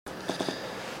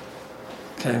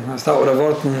Okay, I start with a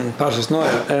word from Parshas Noah,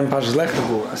 Parshas Lech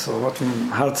Lechu, so a word from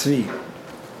Har Tzvi.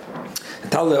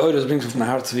 Tal the Eures brings from the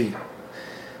Har Tzvi.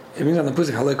 He brings on the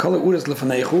Pusik, Halei Kol Ures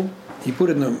Lefanechu, he put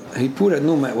it nu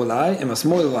me ulai, em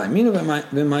asmoil ulai, minu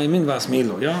v'mayimin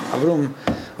v'asmilu, yeah? Avrum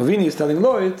Avini is telling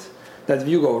Lloyd that if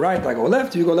you go right, I go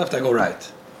left, if you go left, I go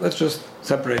right. Let's just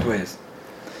separate ways.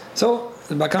 So,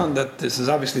 the Bakan that this is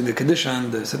obviously the Kedusha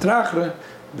and the Setrachre,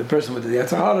 the person with the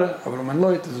Yetzer Hara, Avram and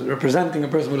Lloyd, is representing a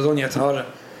person with his own Yetzer Hara.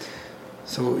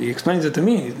 So he explains it to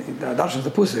me, Darshan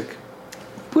the Pusik.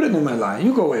 Put it in my line,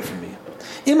 you go away from me.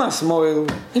 Ima Smoil,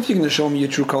 if you're going to show me your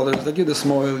true colors, that you're the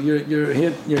Smoil, you're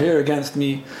here against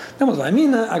me, then what I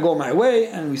mean, I go my way,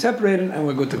 and we separate it, and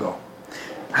we're good to go.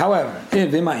 However,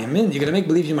 if you're going to make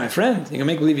believe you're my friend, you're going to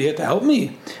make believe you're here to help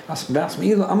me,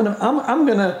 I'm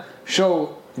going to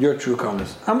show your true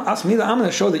colors. I'm going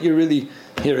to show that you're really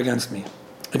here against me.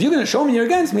 If you're going to show me you're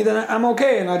against me, then I'm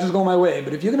okay and I just go my way.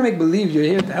 But if you're going to make believe you're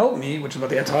here to help me, which is what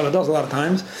the Yetzer Hara does a lot of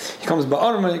times, he comes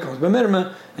ba'arma, he comes ba'mirma,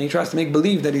 and he tries to make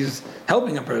believe that he's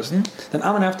helping a person, then I'm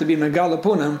going to have to be megala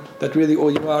punam, that really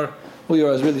all you are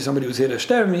is really somebody who's here to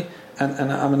shter me, and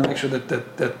I'm going to make sure that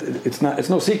it's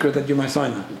no secret that you're my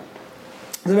signer.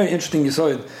 It's a very interesting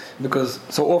yisoid, because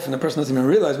so often the person doesn't even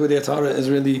realize where the Yetzer Hara is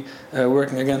really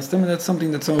working against him, and that's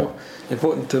something that's so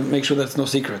important to make sure that it's no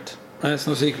secret. Right? It's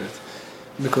no secret.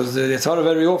 Because the Yetzer Hara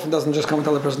very often doesn't just come and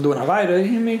tell the person do an Havayra,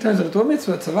 he turns it into a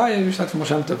mitzvah, it's a Havayra, you start from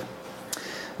Moshe Tov.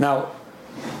 Now,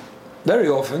 very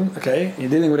often, okay, you're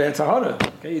dealing with a Yetzer Hara,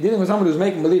 okay, you're dealing with somebody who's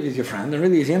making believe he's your friend, and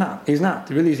really he's not,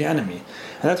 he really is your enemy.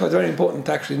 And that's why it's very important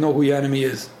to actually know who your enemy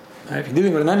is. Right? If you're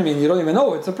dealing with an enemy and you don't even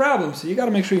know it, it's a problem, so you got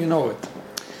to make sure you know it.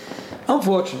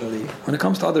 Unfortunately, when it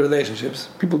comes to other relationships,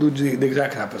 people do the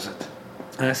exact opposite.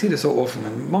 And I see this so often,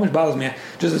 and much bothers me.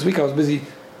 Just this week I was busy,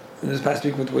 this past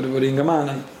week with Ingaman,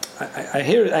 and I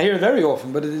hear it very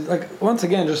often, but it's like, once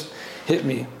again, just hit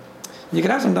me. You can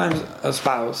have sometimes a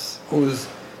spouse who's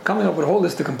coming up with a whole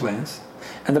list of complaints,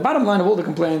 and the bottom line of all the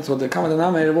complaints, or the common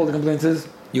denominator of all the complaints is,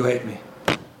 you hate me.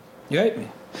 You hate me.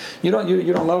 You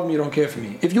don't love me, you don't care for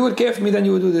me. If you would care for me, then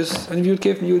you would do this, and if you would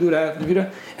care for me, you would do that. If you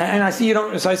don't, and I see you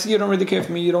don't really care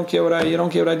for me, you don't care what I do, you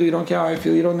don't care how I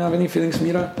feel, you don't have any feelings for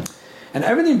me, and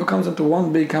everything becomes into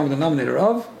one big common denominator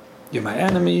of, you're my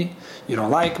enemy, you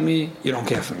don't like me, you don't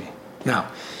care for me. Now,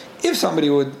 if somebody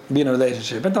would be in a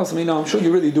relationship and tells me, no, I'm sure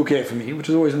you really do care for me, which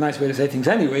is always a nice way to say things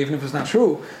anyway, even if it's not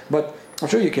true, but I'm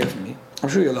sure you care for me, I'm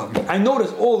sure you love me. I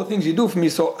notice all the things you do for me,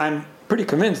 so I'm pretty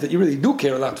convinced that you really do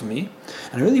care a lot for me,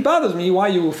 and it really bothers me why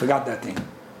you forgot that thing.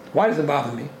 Why does it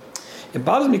bother me? It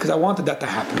bothers me because I wanted that to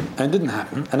happen, and it didn't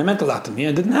happen, and it meant a lot to me,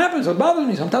 and it didn't happen, so it bothers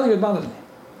me, so I'm telling you it bothers me.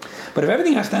 But if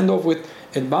everything has to end off with,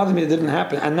 it bothers me, it didn't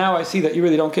happen, and now I see that you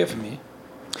really don't care for me.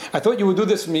 I thought you would do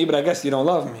this for me, but I guess you don't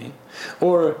love me.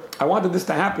 Or, I wanted this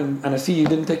to happen, and I see you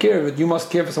didn't take care of it, you must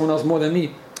care for someone else more than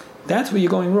me. That's where you're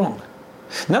going wrong.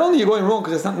 Not only are you going wrong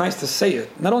because it's not nice to say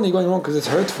it, not only are you going wrong because it's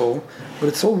hurtful, but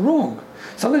it's so wrong.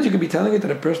 Sometimes you could be telling it to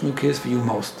the person who cares for you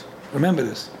most. Remember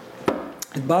this.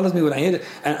 It bothers me when I hear it,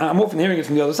 and I'm often hearing it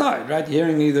from the other side, right? You're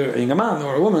hearing either a man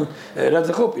or a woman,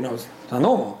 it's not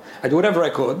normal. I do whatever I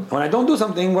could. When I don't do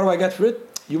something, what do I get for it?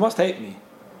 You must hate me.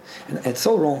 And it's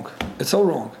so wrong. It's so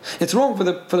wrong. It's wrong for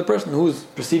the person who's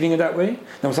perceiving it that way.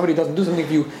 Now, when somebody doesn't do something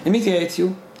for you, immediately hates you,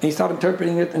 and you start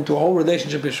interpreting it into a whole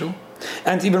relationship issue.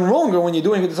 And it's even wronger when you're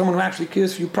doing it to someone who actually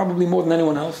cares for you probably more than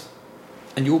anyone else.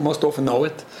 And you most often know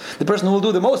it. The person who will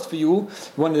do the most for you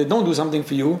when they don't do something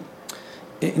for you,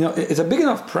 it's a big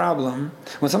enough problem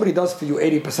when somebody does for you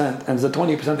 80% and there's a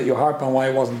 20% that you harp on why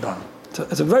it wasn't done. So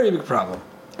it's a very big problem.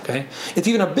 Okay? It's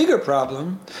even a bigger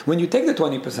problem when you take the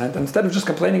 20% and instead of just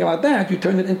complaining about that, you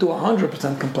turn it into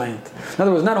 100% complaint. In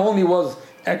other words, not only was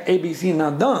ABC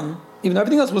not done, even though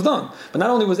everything else was done, but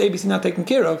not only was ABC not taken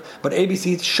care of, but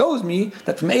ABC shows me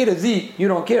that from A to Z, you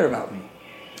don't care about me.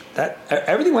 That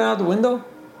everything went out the window.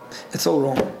 It's so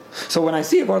wrong. So when I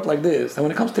see a part like this, and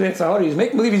when it comes to the Yetzer Hara, he's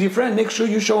making believe he's your friend, make sure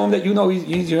you show him that you know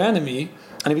he's your enemy,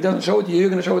 and if he doesn't show it to you, you're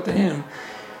going to show it to him.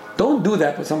 Don't do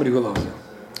that with somebody who loves you.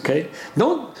 Okay?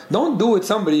 Don't do it with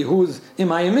somebody who's in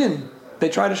my yamin. They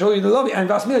try to show you the love, and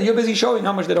Vasmila, you're busy showing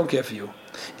how much they don't care for you.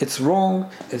 It's wrong,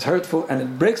 it's hurtful, and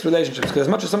it breaks relationships. Because as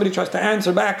much as somebody tries to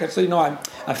answer back and say,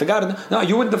 I forgot it. No,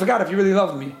 you wouldn't have forgot if you really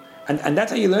loved me. And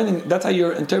that's how you're learning, that's how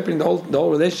you're interpreting the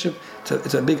whole relationship.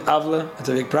 It's a big avla, it's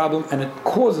a big problem, and it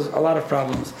causes a lot of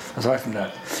problems aside from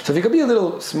that. So if you could be a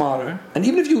little smarter, and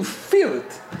even if you feel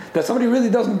it, that somebody really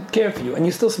doesn't care for you, and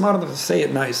you're still smart enough to say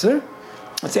it nicer,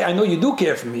 and say, I know you do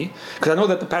care for me, because I know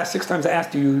that the past 6 times I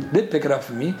asked you, you did pick it up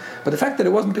for me, but the fact that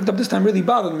it wasn't picked up this time really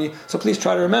bothered me, so please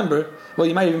try to remember. Well,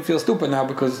 you might even feel stupid now,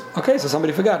 because, okay, so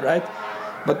somebody forgot, right?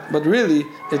 But really,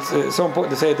 it's so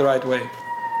important to say it the right way.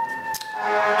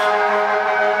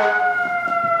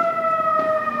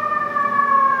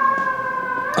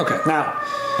 Okay, now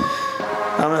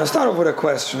I'm going to start off with a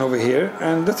question over here,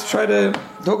 and let's try to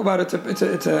talk about it.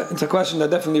 It's a question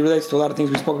that definitely relates to a lot of things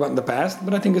we spoke about in the past,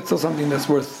 but I think it's still something that's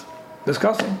worth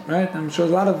discussing, right? I'm sure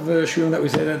there's a lot of shurim that we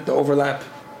say that the overlap.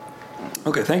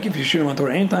 Okay, thank you for your shurim on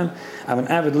Torah Anytime. I'm an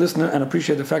avid listener and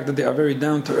appreciate the fact that they are very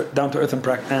down to earth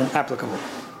and applicable.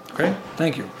 Okay,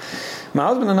 thank you. My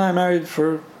husband and I are married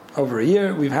for over a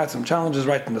year. We've had some challenges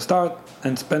right from the start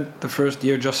and spent the first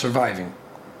year just surviving.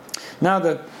 Now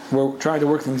that we're trying to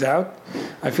work things out,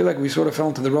 I feel like we sort of fell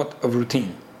into the rut of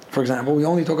routine. For example, we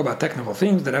only talk about technical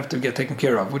things that have to get taken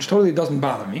care of, which totally doesn't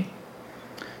bother me,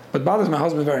 but bothers my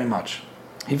husband very much.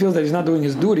 He feels that he's not doing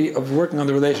his duty of working on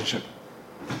the relationship.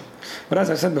 But as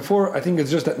I said before, I think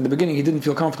it's just that in the beginning he didn't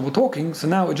feel comfortable talking, so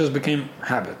now it just became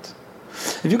habit.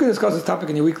 If you could discuss this topic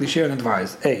in your weekly share and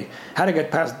advise, A, how to get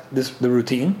past the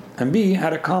routine, and B, how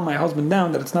to calm my husband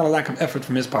down that it's not a lack of effort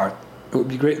from his part, it would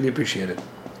be greatly appreciated.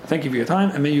 Thank you for your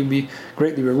time, and may you be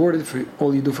greatly rewarded for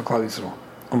all you do for Klal Yisrael.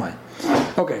 Oh my.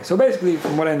 Okay, so basically,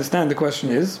 from what I understand, the question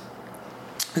is,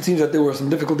 it seems that there were some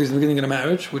difficulties in the beginning of the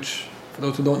marriage, which, for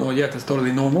those who don't know yet, is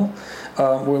totally normal.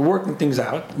 We're working things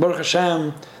out. Baruch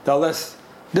Hashem, there are less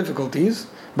difficulties,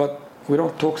 but we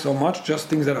don't talk so much, just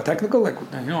things that are technical, like,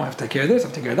 I have to take care of this, I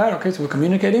have to take care of that. Okay, so we're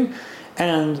communicating.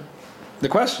 And the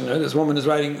questioner, this woman is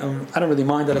writing, I don't really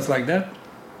mind that it's like that.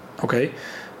 Okay.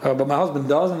 But my husband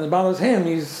does, and it bothers him.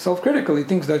 He's self-critical. He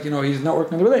thinks that, he's not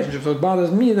working in the relationship. So it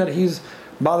bothers me that he's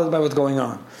bothered by what's going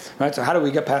on. Right? So how do we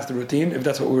get past the routine, if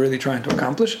that's what we're really trying to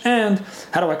accomplish? And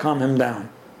how do I calm him down?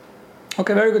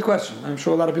 Okay, very good question. I'm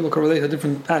sure a lot of people can relate to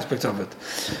different aspects of it.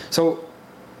 So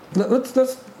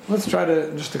let's try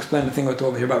to just explain the thing or two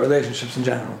over here about relationships in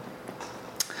general.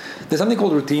 There's something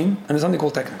called routine, and there's something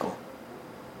called technical.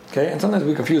 Okay? And sometimes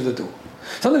we confuse the two.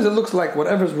 Sometimes it looks like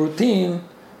whatever's routine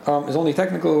is only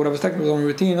technical, whatever's technical is only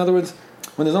routine. In other words,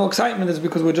 when there's no excitement, it's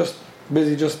because we're just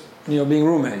busy being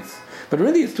roommates. But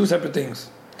really, it's two separate things.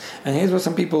 And here's where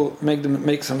some people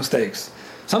make some mistakes.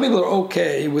 Some people are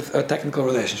okay with a technical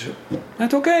relationship.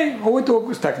 That's okay. All we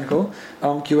talk is technical.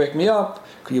 Can you wake me up?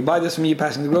 Can you buy this for me? You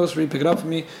pass in the grocery, pick it up for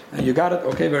me, and you got it.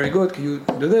 Okay, very good. Can you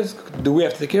do this? Do we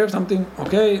have to take care of something?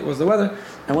 Okay, what's the weather?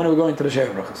 And when are we going to the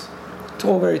Sheva Brachos? It's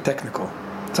all very technical.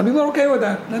 Some people are okay with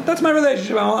that. That's my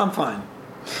relationship. I'm fine.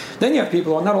 Then you have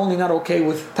people who are not only not okay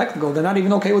with technical, they're not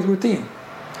even okay with routine.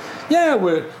 Yeah,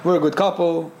 we're a good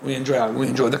couple. We enjoy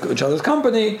each other's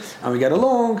company, and we get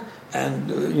along, and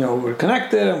we're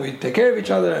connected, and we take care of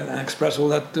each other, and express all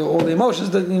the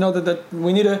emotions that that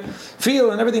we need to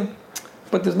feel and everything.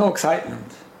 But there's no excitement.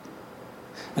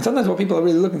 And sometimes what people are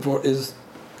really looking for is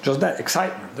just that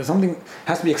excitement. There's something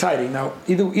has to be exciting. Now,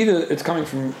 either it's coming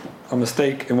from a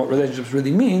mistake in what relationships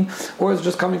really mean, or it's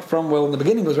just coming from in the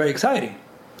beginning it was very exciting.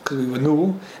 Because we were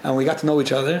new and we got to know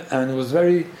each other, and it was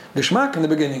very geschmack in the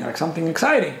beginning, like something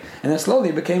exciting, and then slowly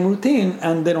it became routine,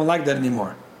 and they don't like that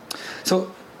anymore.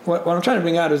 So what I'm trying to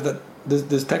bring out is that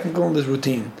there's technical and there's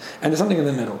routine, and there's something in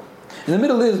the middle. In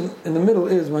the middle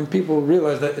is when people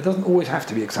realize that it doesn't always have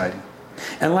to be exciting,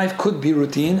 and life could be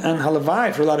routine, and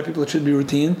halavai, for a lot of people it should be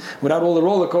routine without all the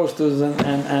roller coasters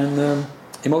and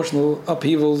emotional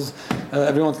upheavals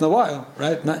every once in a while,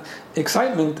 right?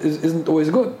 Excitement isn't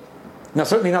always good. Now,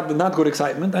 certainly not the not good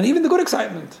excitement, and even the good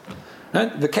excitement.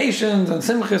 Right? Vacations and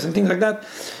simchas and things like that,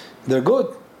 they're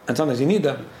good, and sometimes you need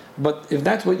them. But if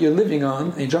that's what you're living on,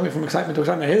 and you're jumping from excitement to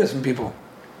excitement, I hear this from people.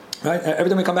 Right? Every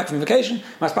time we come back from vacation,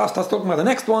 my spouse starts talking about the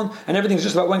next one, and everything's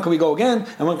just about when can we go again,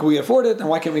 and when can we afford it, and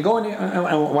why can't we go,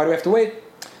 and why do we have to wait?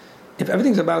 If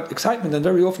everything's about excitement, then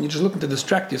very often you're just looking to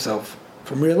distract yourself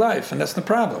from real life, and that's the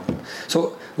problem.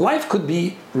 So life could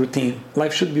be routine.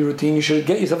 Life should be routine. You should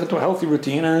get yourself into a healthy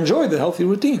routine and enjoy the healthy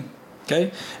routine.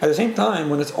 Okay. At the same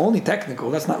time, when it's only technical,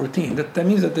 that's not routine. That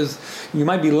means that you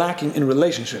might be lacking in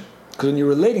relationship. Because when you're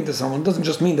relating to someone, it doesn't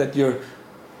just mean that you're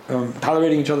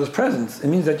tolerating each other's presence. It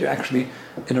means that you're actually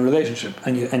in a relationship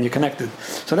and you're connected.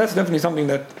 So that's definitely something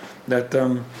that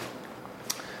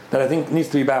I think needs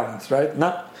to be balanced. Right.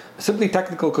 Not simply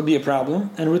technical could be a problem,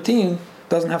 and routine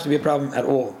doesn't have to be a problem at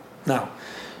all. Now,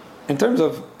 in terms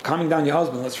of calming down your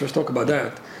husband, let's first talk about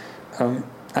that.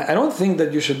 I don't think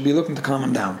that you should be looking to calm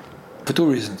him down for two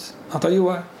reasons. I'll tell you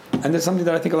why. And it's something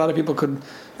that I think a lot of people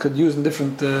could use in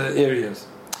different areas.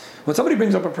 When somebody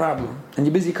brings up a problem and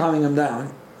you're busy calming him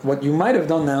down, what you might have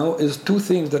done now is two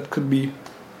things that could be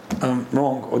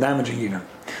wrong or damaging even.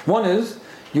 One is,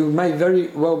 you might very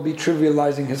well be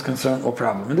trivializing his concern or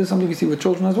problem. And this is something we see with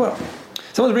children as well.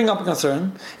 Someone's bringing up a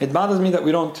concern. It bothers me that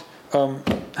we don't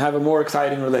have a more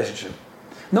exciting relationship.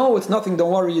 No, it's nothing.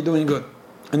 Don't worry, you're doing good.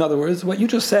 In other words, what you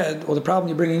just said, or the problem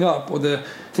you're bringing up, or the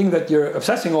thing that you're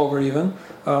obsessing over even,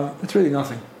 it's really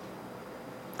nothing.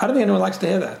 I don't think anyone likes to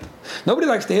hear that. Nobody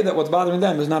likes to hear that what's bothering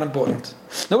them is not important.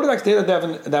 Nobody likes to hear that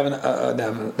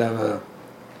they have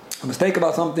a mistake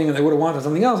about something and they would have wanted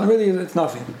something else, and really it's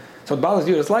nothing. So what bothers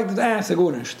you, it's like that,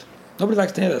 segurnisht. Nobody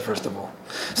likes to hear that, first of all.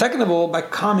 Second of all, by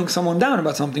calming someone down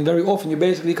about something, very often you're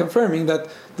basically confirming that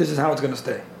this is how it's going to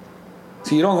stay.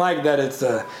 So you don't like that it's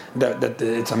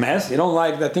it's a mess. You don't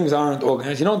like that things aren't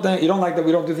organized. You don't like that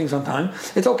we don't do things on time.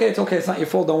 It's okay. It's not your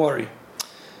fault. Don't worry.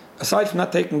 Aside from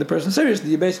not taking the person seriously,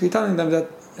 you're basically telling them that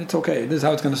it's okay. This is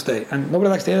how it's going to stay, and nobody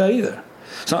likes to hear that either.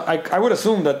 So I would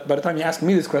assume that by the time you ask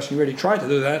me this question, you already tried to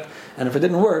do that, and if it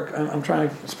didn't work, I'm trying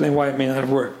to explain why it may not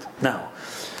have worked. Now,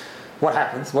 what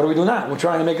happens? What do we do now? We're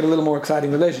trying to make it a little more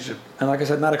exciting relationship, and like I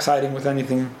said, not exciting with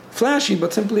anything flashy,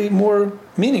 but simply more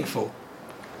meaningful.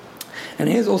 And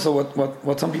here's also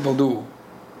what some people do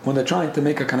when they're trying to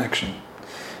make a connection.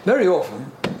 Very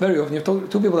often, you have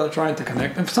two people that are trying to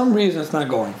connect, and for some reason it's not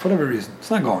going. For whatever reason,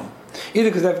 it's not going. Either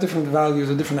because they have different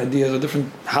values, or different ideas, or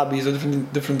different hobbies, or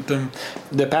different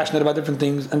they're passionate about different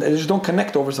things, and they just don't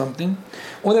connect over something,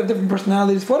 or they have different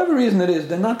personalities. For whatever reason it is,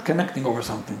 they're not connecting over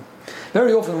something.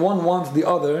 Very often one wants the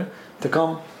other to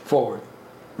come forward,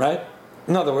 right?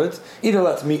 In other words, either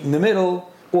let's meet in the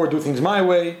middle, or do things my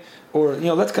way, or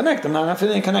let's connect. I'm not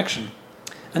feeling a connection.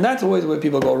 And that's always where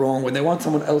people go wrong, when they want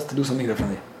someone else to do something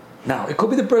differently. Now, it could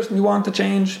be the person you want to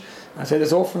change. I say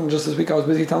this often. Just this week I was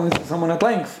busy telling this to someone at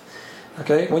length.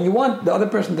 Okay, when you want the other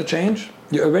person to change,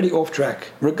 you're already off track,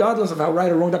 regardless of how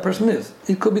right or wrong that person is.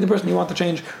 It could be the person you want to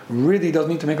change really does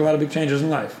need to make a lot of big changes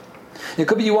in life. It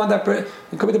could be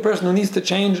it could be the person who needs to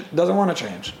change doesn't want to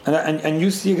change, and you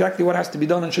see exactly what has to be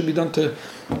done and should be done to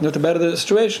to better the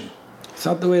situation. It's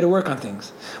not the way to work on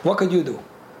things. What could you do?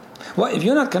 Well, if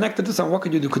you're not connected to someone, what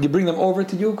could you do? Could you bring them over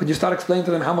to you? Could you start explaining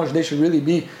to them how much they should really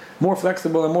be more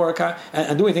flexible and more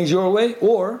and doing things your way,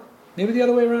 or maybe the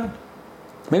other way around?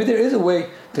 Maybe there is a way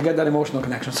to get that emotional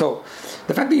connection. So,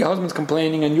 the fact that your husband's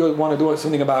complaining and you want to do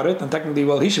something about it, and technically,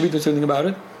 he should be doing something about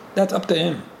it, that's up to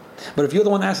him. But if you're the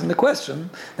one asking the question,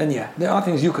 then yeah, there are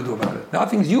things you could do about it. There are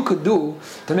things you could do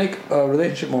to make a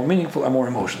relationship more meaningful and more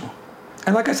emotional.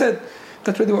 And like I said,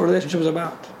 that's really what a relationship is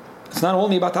about. It's not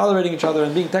only about tolerating each other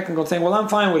and being technical and saying, well, I'm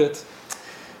fine with it.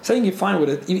 Saying you're fine with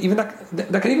it, even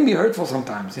that can even be hurtful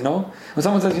sometimes, When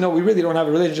someone says, we really don't have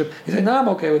a relationship, you say, no, I'm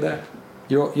okay with that.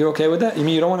 You're okay with that? You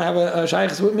mean you don't want to have a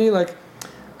shaykhs with me? Like,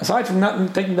 aside from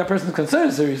not taking that person's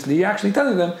concerns seriously, you're actually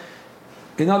telling them,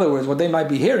 in other words, what they might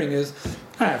be hearing is,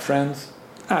 I have friends,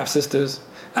 I have sisters,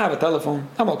 I have a telephone,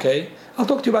 I'm okay. I'll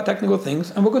talk to you about technical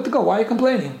things, and we're good to go. Why are you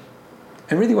complaining?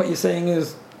 And really what you're saying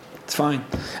is, it's fine.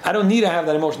 I don't need to have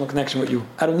that emotional connection with you.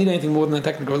 I don't need anything more than a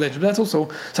technical relationship. That's also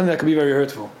something that could be very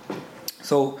hurtful.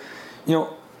 So,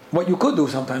 what you could do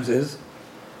sometimes is,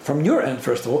 from your end,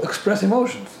 first of all, express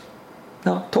emotions.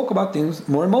 Now, talk about things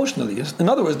more emotionally. In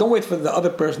other words, don't wait for the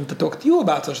other person to talk to you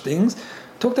about such things.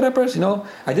 Talk to that person.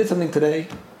 I did something today.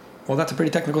 Well, that's a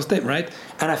pretty technical statement, right?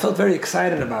 And I felt very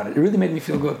excited about it. It really made me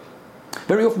feel good.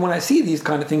 Very often when I see these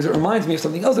kind of things, it reminds me of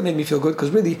something else that made me feel good,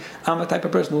 because really, I'm the type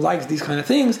of person who likes these kind of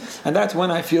things, and that's when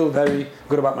I feel very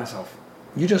good about myself.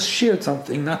 You just shared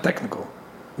something, not technical.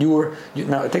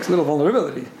 Now, it takes a little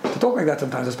vulnerability to talk like that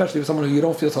sometimes, especially with someone who you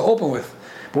don't feel so open with.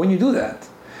 But when you do that,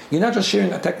 you're not just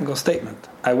sharing a technical statement.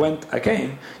 I went, I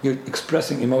came. You're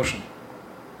expressing emotion.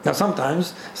 Now,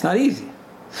 sometimes it's not easy.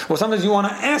 Or sometimes you want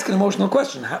to ask an emotional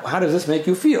question. How does this make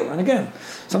you feel? And again,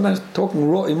 sometimes talking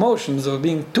raw emotions or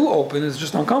being too open is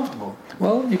just uncomfortable.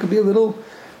 Well, you could be a little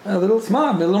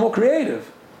smart, a little more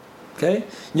creative. Okay?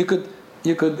 You could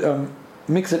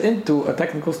mix it into a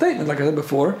technical statement, like I said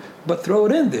before, but throw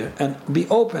it in there and be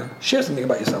open. Share something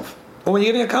about yourself. Or when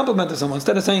you're giving a compliment to someone,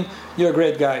 instead of saying, you're a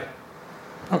great guy.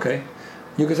 Okay.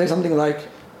 You could say something like,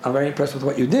 I'm very impressed with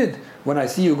what you did. When I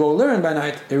see you go learn by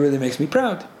night, it really makes me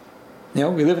proud.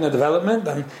 We live in a development,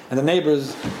 and the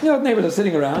neighbors, neighbors are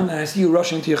sitting around, and I see you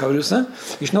rushing to your chavrusa.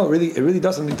 You should know, it really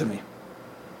does something to me.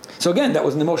 So again, that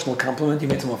was an emotional compliment. You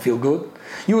made someone feel good.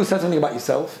 You said something about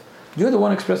yourself. You're the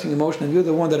one expressing emotion, and you're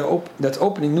the one that's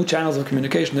opening new channels of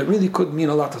communication that really could mean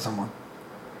a lot to someone.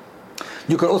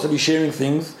 You could also be sharing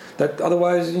things that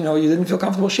otherwise, you didn't feel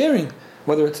comfortable sharing.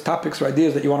 Whether it's topics or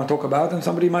ideas that you want to talk about, and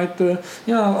somebody might,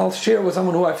 I'll share it with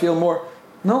someone who I feel more.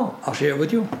 No, I'll share it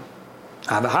with you.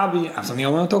 I have a hobby, I have something I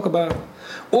want to talk about.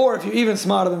 Or if you're even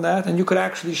smarter than that, and you could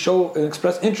actually show and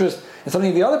express interest in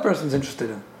something the other person's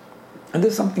interested in. And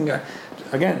this is something,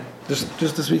 again, just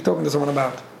this week talking to someone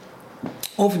about.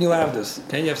 Often you'll have this.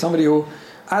 Okay, you have somebody who,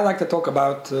 I like to talk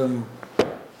about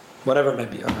whatever it may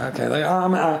be. Okay, like,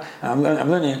 I'm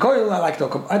learning in Koil. I like to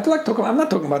talk. I'm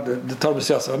not talking about the Torah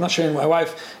B'Siyasa. I'm not sharing my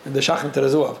wife the Shachan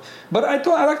Terezuav. But I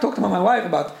like to talk to my wife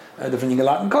about the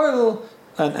V'Nigalat in Koil.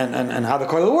 and how the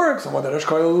koil works, and what the Rosh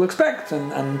Koil will expect,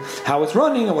 and how it's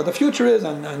running, and what the future is,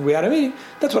 and we had a meeting.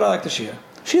 That's what I like to share.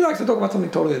 She likes to talk about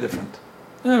something totally different.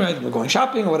 All right, we're going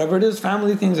shopping, or whatever it is,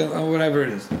 family things, or whatever it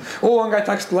is. Or one guy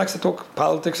likes to talk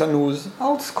politics and news.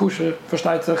 Alles kusher,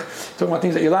 versteht sich, talking about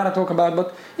things that you're allowed to talk about,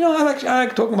 but, I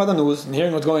like talking about the news, and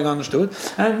hearing what's going on in the studio.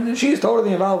 And she's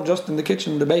totally involved just in the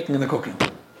kitchen, the baking, and the cooking.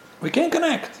 We can't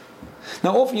connect.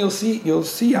 Now, often you'll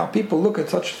see how people look at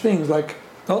such things like,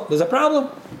 oh, there's a problem.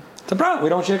 It's a problem. We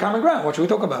don't share common ground. What should we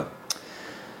talk about?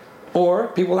 Or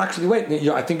people actually, wait,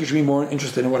 I think you should be more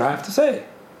interested in what I have to say.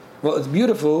 Well, it's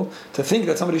beautiful to think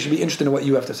that somebody should be interested in what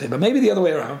you have to say, but maybe the other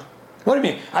way around. What do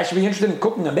you mean? I should be interested in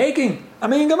cooking and baking? I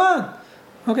mean, come on.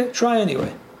 Okay, try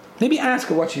anyway. Maybe ask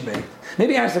her what she baked.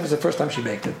 Maybe ask her if it's the first time she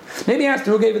baked it. Maybe ask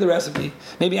her who gave her the recipe.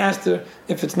 Maybe ask her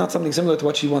if it's not something similar to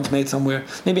what she once made somewhere.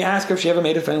 Maybe ask her if she ever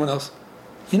made it for anyone else.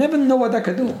 You never know what that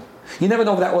could do. You never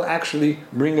know if that will actually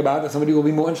bring about that somebody will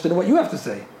be more interested in what you have to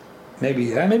say. Maybe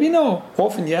yeah, maybe no.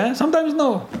 Often yeah, sometimes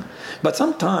no. But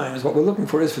sometimes what we're looking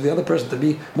for is for the other person to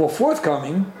be more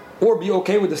forthcoming or be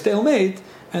okay with the stalemate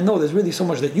and know there's really so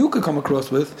much that you could come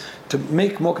across with to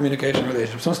make more communication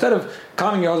relationships. So instead of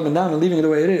calming your husband down and leaving it the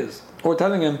way it is, or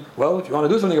telling him, well, if you want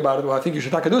to do something about it, well, I think you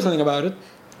should do something about it,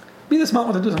 be the smart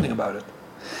one to do something about it.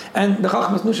 And the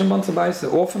Chachmas Nushim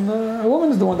Bansabaisa, often a woman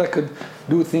is the one that could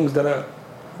do things that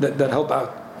help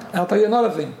out. And I'll tell you another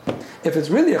thing. If it's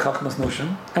really a Chachmas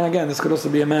Nushim, and again, this could also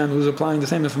be a man who's applying the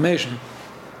same information,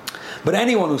 but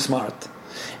anyone who's smart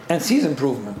and sees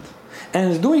improvement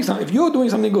and is doing something, if you're doing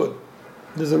something good,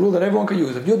 there's a rule that everyone can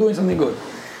use. If you're doing something good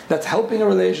that's helping a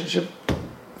relationship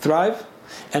thrive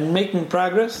and making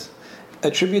progress,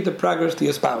 attribute the progress to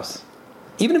your spouse.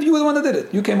 Even if you were the one that did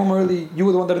it. You came home early, you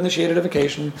were the one that initiated a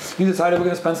vacation, you decided we're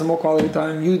going to spend some more quality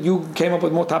time, you came up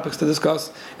with more topics to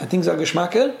discuss, and things are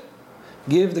geschmacker,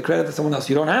 give the credit to someone else.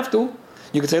 You don't have to.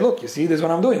 You could say, look, you see, this is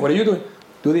what I'm doing. What are you doing?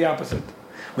 Do the opposite.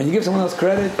 When you give someone else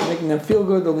credit, you're making them feel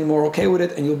good, they'll be more okay with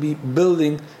it, and you'll be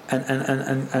building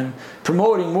and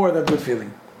promoting more of that good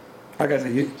feeling. Like I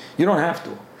said, you don't have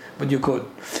to, but you could.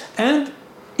 And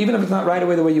even if it's not right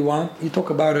away the way you want, you talk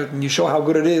about it and you show how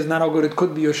good it is, not how good it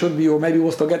could be or should be, or maybe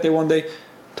we'll still get there one day.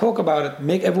 Talk about it,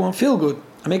 make everyone feel good,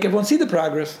 and make everyone see the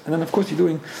progress, and then of course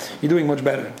you're doing much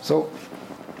better. So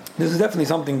this is definitely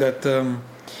something that could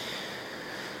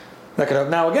help.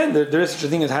 Now again, there is such a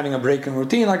thing as having a break in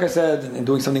routine, like I said, and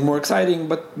doing something more exciting,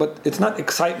 but it's not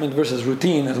excitement versus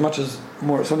routine as much as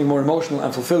something more emotional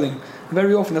and fulfilling. And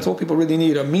very often that's all people really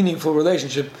need, a meaningful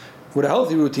relationship with a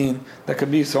healthy routine that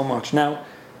could be so much. Now,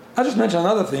 I'll just mention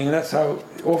another thing, and that's how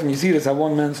often you see this, how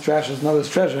one man's trash is another's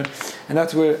treasure, and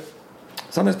that's where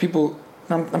sometimes people,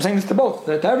 I'm saying this to both,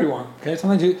 to everyone, okay?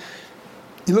 Sometimes you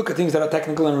look at things that are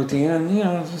technical and routine,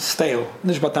 and, stale,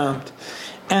 nishbatamt.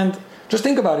 And just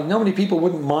think about it, many people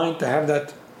wouldn't mind to have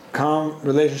that calm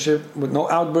relationship with no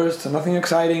outbursts and nothing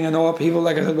exciting and no upheaval,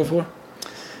 like I said before.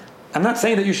 I'm not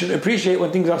saying that you should appreciate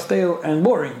when things are stale and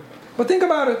boring, but think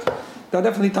about it. There are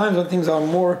definitely times when things are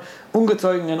more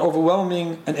ungezeugen and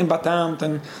overwhelming and imbatant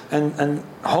and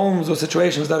homes or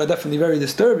situations that are definitely very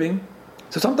disturbing.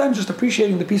 So sometimes just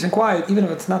appreciating the peace and quiet, even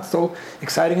if it's not so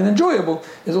exciting and enjoyable,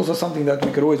 is also something that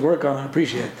we could always work on and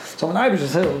appreciate. So in Irish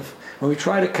Hilf, when we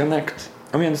try to connect,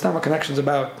 and we understand what connection is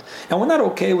about, and we're not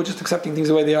okay with just accepting things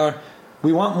the way they are,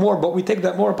 we want more, but we take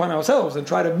that more upon ourselves and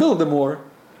try to build the more,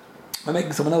 by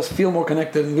making someone else feel more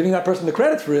connected and giving that person the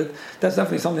credit for it. That's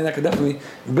definitely something that could definitely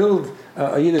build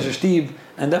a Yiddish shtib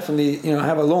and definitely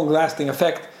have a long-lasting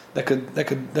effect that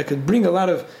could bring a lot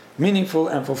of meaningful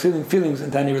and fulfilling feelings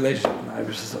into any relationship in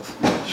Irish itself.